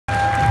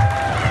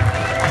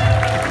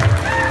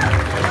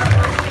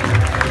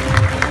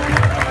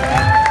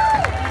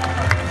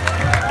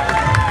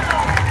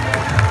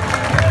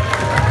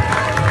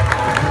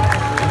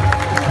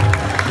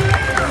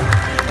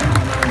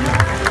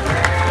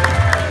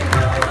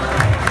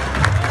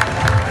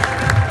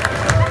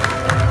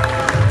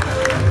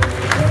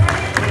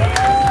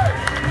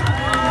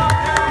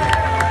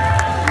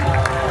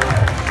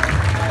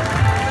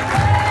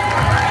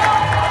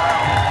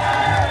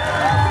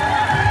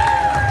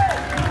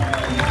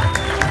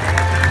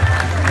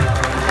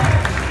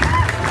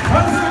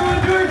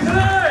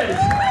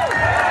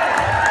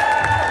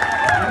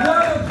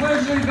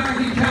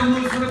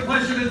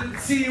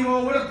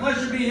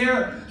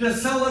together to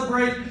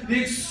celebrate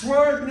the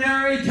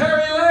extraordinary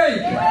Terry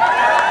Lake.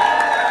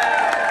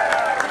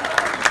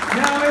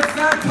 Now it's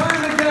that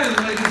time again,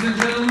 ladies and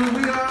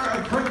gentlemen. We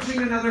are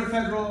approaching another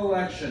federal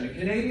election. And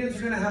Canadians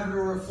are going to have to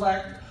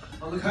reflect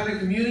on the kind of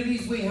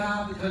communities we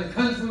have, the kind of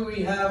country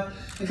we have,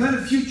 the kind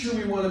of future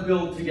we want to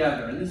build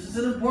together. And this is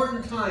an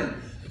important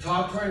time to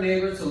talk to our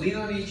neighbors, to lean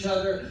on each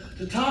other,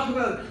 to talk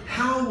about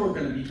how we're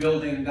going to be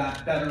building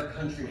that better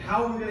country,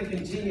 how we're going to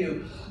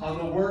continue on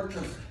the work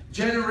of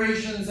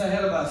generations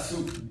ahead of us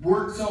who've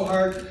worked so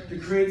hard to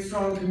create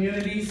strong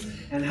communities,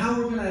 and how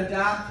we're going to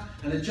adapt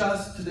and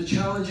adjust to the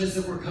challenges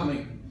that were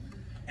coming.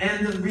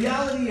 And the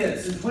reality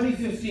is, in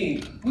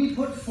 2015, we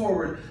put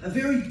forward a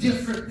very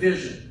different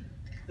vision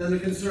than the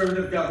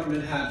Conservative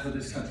government had for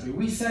this country.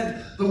 We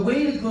said the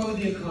way to grow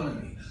the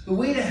economy, the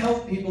way to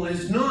help people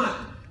is not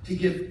to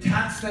give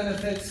tax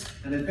benefits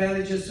and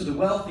advantages to the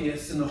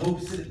wealthiest in the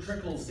hopes that it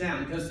trickles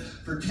down. Because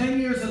for 10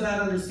 years of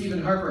that under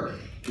Stephen Harper,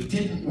 it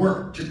didn't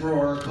work to grow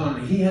our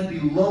economy. He had the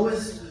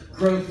lowest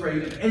growth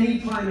rate of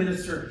any prime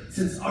minister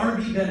since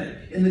R.B.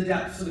 Bennett in the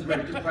depths of the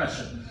Great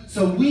Depression.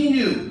 So we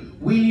knew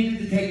we needed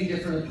to take a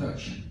different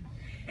approach.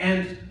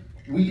 And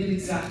we did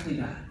exactly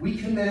that. We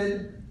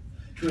committed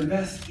to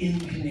invest in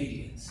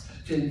Canadians,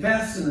 to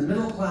invest in the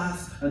middle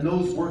class and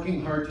those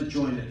working hard to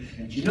join it.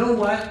 And you know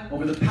what?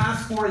 Over the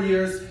past 4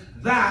 years,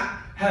 that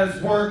has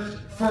worked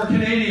for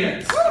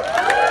Canadians.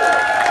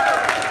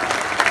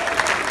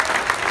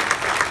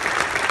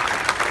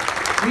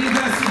 We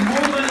invested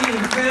more money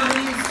in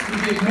families, we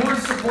gave more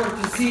support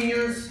to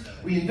seniors,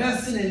 we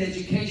invested in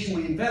education,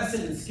 we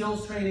invested in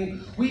skills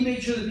training, we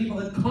made sure that people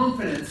had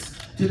confidence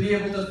to be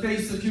able to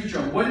face the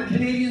future. What did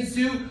Canadians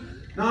do?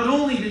 Not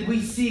only did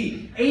we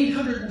see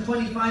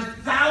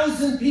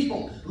 825,000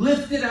 people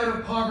lifted out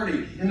of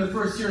poverty in the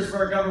first years of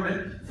our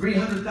government,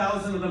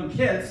 300,000 of them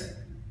kids,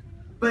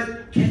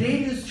 but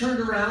Canadians turned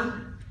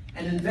around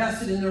and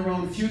invested in their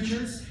own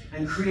futures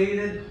and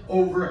created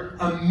over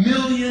 1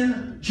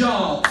 million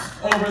jobs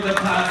over the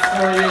past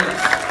 4 years.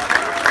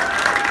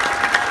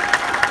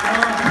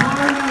 Our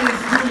economy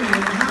is booming,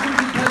 and we're happy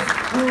because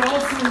we're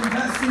also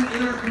investing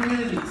in our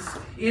communities,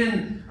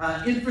 in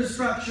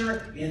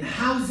infrastructure, in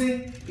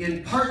housing,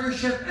 in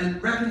partnership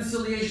and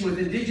reconciliation with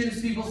Indigenous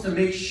peoples to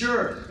make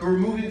sure that we're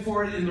moving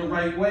forward in the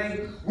right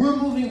way. We're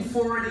moving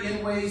forward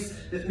in ways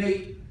that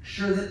make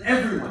sure that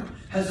everyone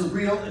has a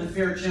real and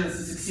fair chance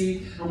to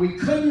succeed. And we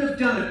couldn't have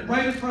done it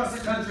right across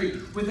the country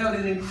without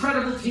an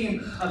incredible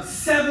team of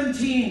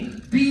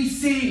 17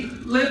 BC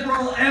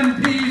Liberal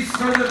MPs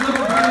for the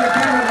Liberal Party of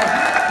Canada,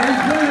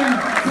 including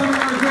some of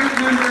our great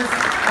members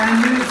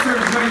and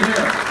ministers right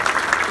here.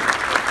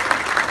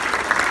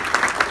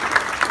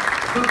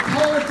 But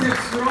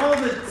politics, for all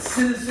the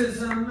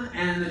cynicism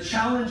and the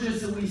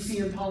challenges that we see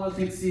in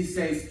politics these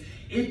days,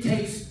 it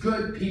takes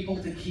good people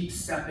to keep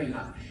stepping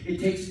up. It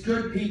takes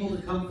good people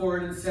to come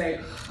forward and say,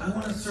 I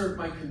want to serve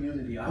my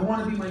community. I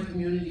want to be my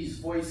community's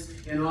voice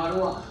in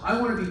Ottawa. I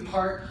want to be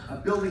part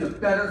of building a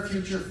better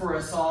future for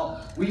us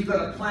all. We've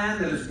got a plan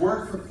that has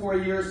worked for 4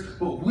 years,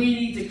 but we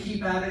need to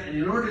keep at it. And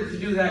in order to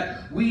do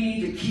that, we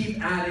need to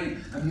keep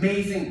adding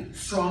amazing,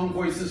 strong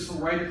voices from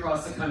right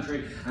across the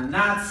country. And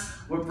that's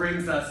what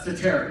brings us to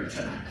Terry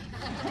tonight.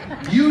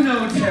 You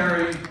know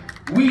Terry.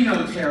 We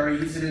know Terry.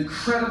 He's an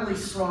incredibly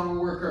strong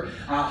worker,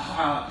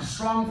 a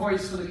strong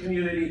voice for the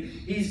community.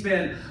 He's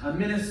been a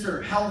Minister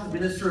of Health,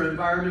 Minister of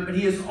Environment, but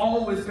he has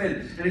always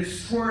been an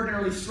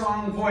extraordinarily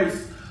strong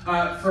voice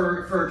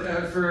for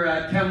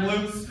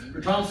Kamloops,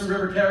 for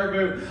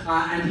Thompson-Cariboo,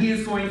 and he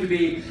is going to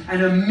be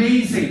an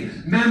amazing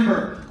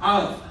member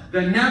of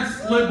the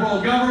next Liberal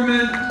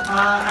government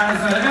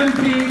as an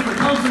MP for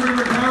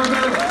Thompson-Cariboo.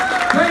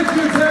 Thank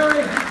you,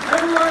 Terry.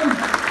 Everyone,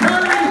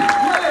 Terry Lake.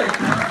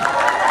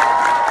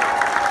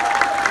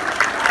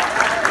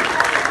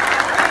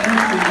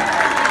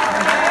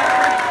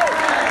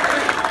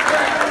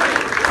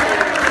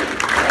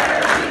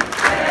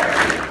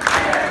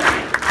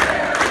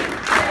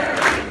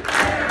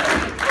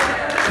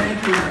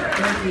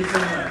 Thank you so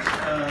much.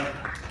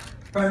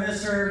 Prime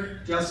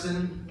Minister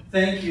Justin,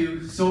 thank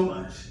you so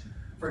much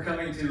for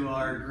coming to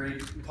our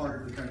great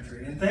part of the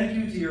country. And thank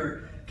you to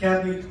your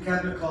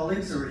cabinet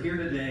colleagues who are here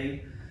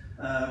today,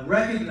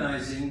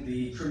 recognizing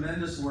the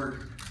tremendous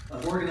work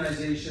of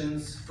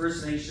organizations,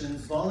 First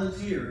Nations,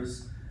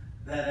 volunteers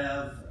that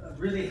have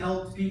really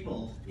helped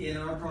people in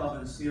our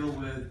province deal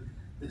with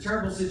the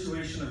terrible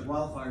situation of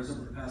wildfires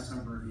over the past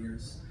number of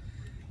years.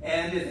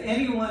 And if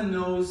anyone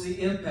knows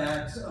the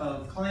impact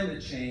of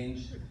climate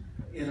change,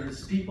 it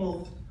is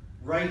people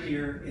right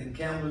here in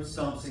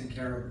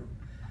Kamloops-Thompson-Cariboo.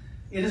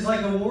 It is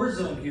like a war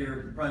zone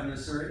here, Prime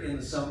Minister, in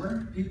the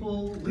summer.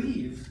 People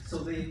leave so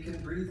they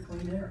can breathe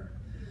clean air.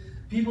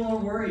 People are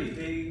worried.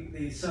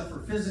 They suffer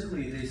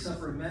physically, they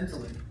suffer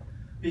mentally,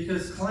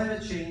 because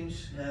climate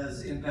change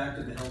has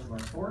impacted the health of our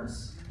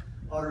forests.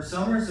 Hotter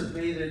summers have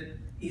made it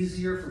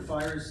easier for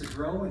fires to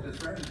grow and to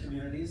threaten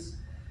communities.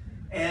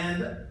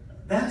 And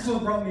that's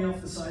what brought me off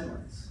the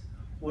sidelines,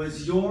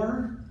 was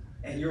your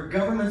and your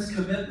government's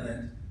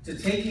commitment to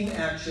taking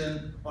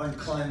action on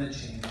climate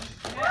change.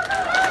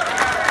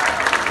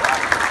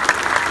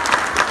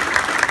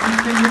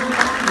 can no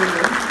longer,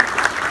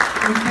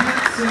 we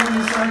can't sit on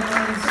the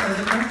sidelines as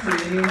a country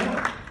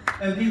anymore.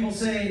 And people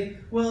say,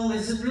 well,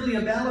 is it really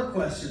a ballot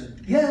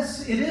question?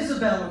 Yes, it is a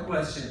ballot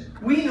question.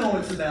 We know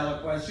it's a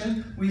ballot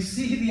question. We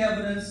see the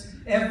evidence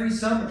every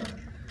summer.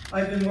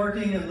 I've been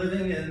working and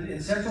living in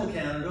central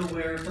Canada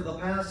where for the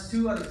past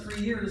 2 out of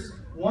 3 years,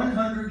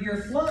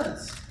 100-year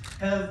floods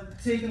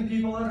have taken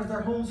people out of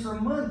their homes for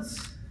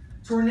months.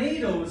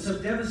 Tornadoes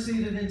have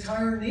devastated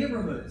entire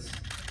neighborhoods.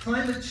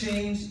 Climate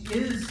change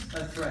is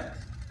a threat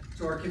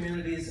to our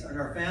communities and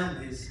our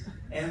families.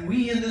 And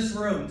we in this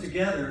room,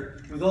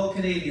 together with all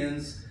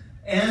Canadians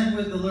and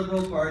with the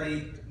Liberal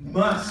Party,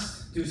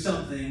 must do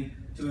something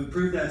to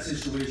improve that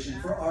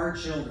situation for our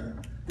children.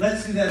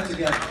 Let's do that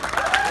together.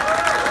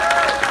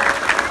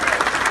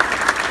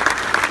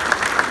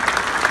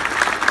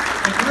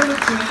 And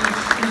climate change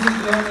isn't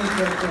the only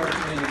threat to our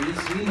communities.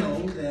 We know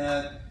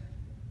that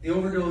the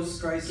overdose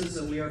crisis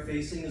that we are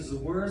facing is the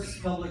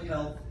worst public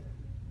health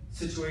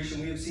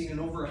situation we have seen in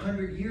over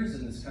 100 years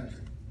in this country.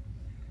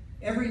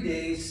 Every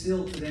day,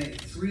 still today,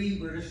 3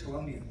 British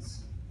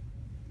Columbians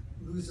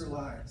lose their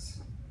lives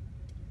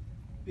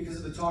because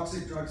of a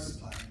toxic drug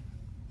supply.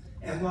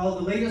 And while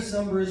the latest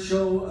numbers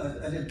show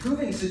an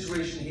improving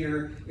situation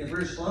here in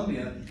British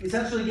Columbia, it's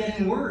actually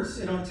getting worse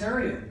in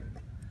Ontario.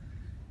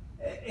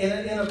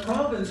 In a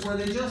province where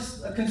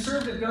a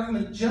conservative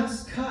government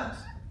just cut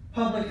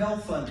public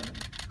health funding,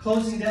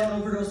 closing down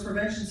overdose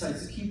prevention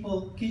sites to keep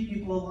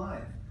people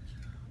alive.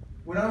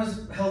 When I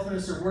was health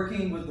minister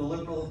working with the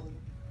Liberal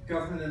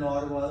government in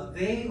Ottawa,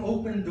 they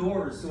opened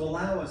doors to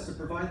allow us to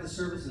provide the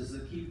services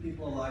that keep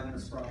people alive in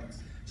this province,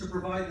 to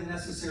provide the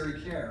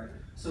necessary care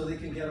so they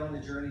can get on the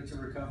journey to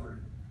recovery.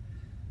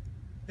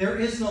 There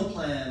is no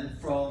plan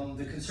from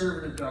the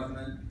Conservative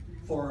government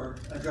for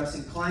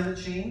addressing climate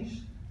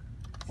change,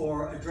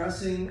 for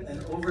addressing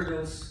an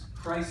overdose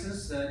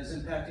crisis that is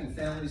impacting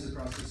families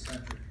across this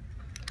country.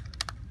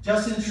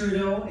 Justin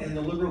Trudeau and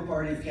the Liberal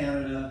Party of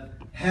Canada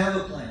have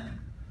a plan.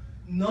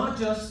 Not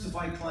just to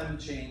fight climate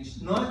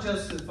change, not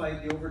just to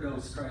fight the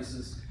overdose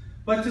crisis,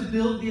 but to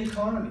build the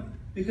economy,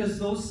 because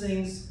those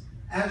things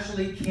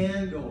actually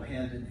can go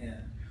hand in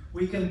hand.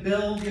 We can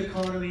build the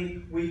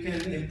economy, we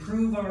can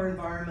improve our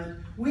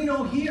environment. We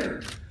know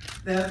here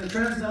that the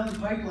Trans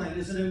Mountain Pipeline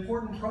is an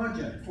important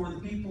project for the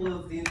people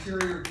of the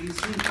interior of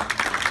BC.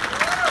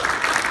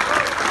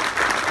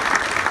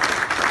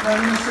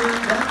 Prime Minister,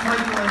 that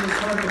pipeline is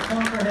part of a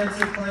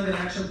comprehensive climate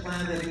action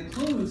plan that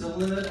includes a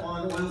limit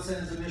on oil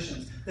sands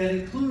emissions, that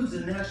includes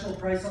a national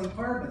price on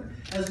carbon,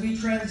 as we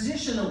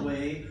transition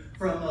away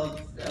from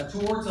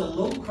towards a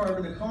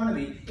low-carbon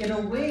economy in a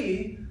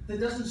way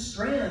that doesn't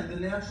strand the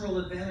natural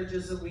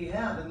advantages that we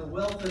have and the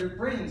wealth that it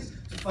brings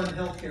to fund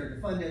healthcare,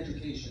 to fund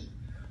education.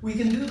 We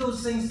can do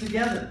those things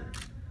together.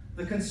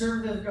 The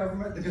Conservative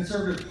government, the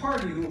Conservative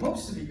Party, who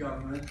hopes to be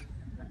government,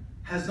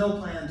 has no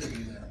plan to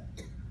do that.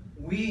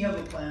 We have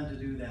a plan to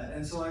do that,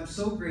 and so I'm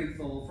so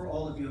grateful for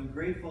all of you. I'm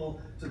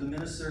grateful to the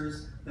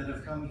ministers that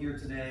have come here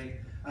today.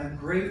 I'm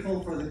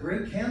grateful for the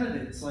great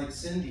candidates like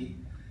Cindy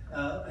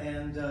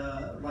and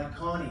like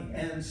Connie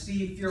and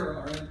Steve Fuhrer,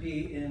 our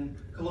MP in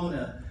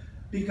Kelowna,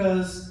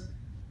 because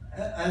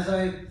as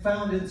I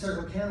found in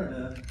central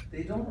Canada,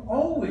 they don't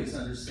always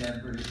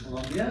understand British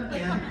Columbia,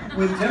 and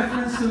with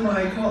deference to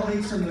my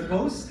colleagues from the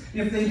coast,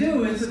 if they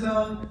do, it's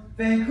about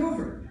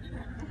Vancouver.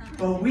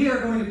 But we are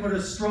going to put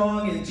a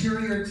strong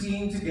interior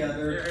team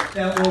together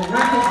that will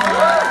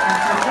recognize and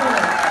support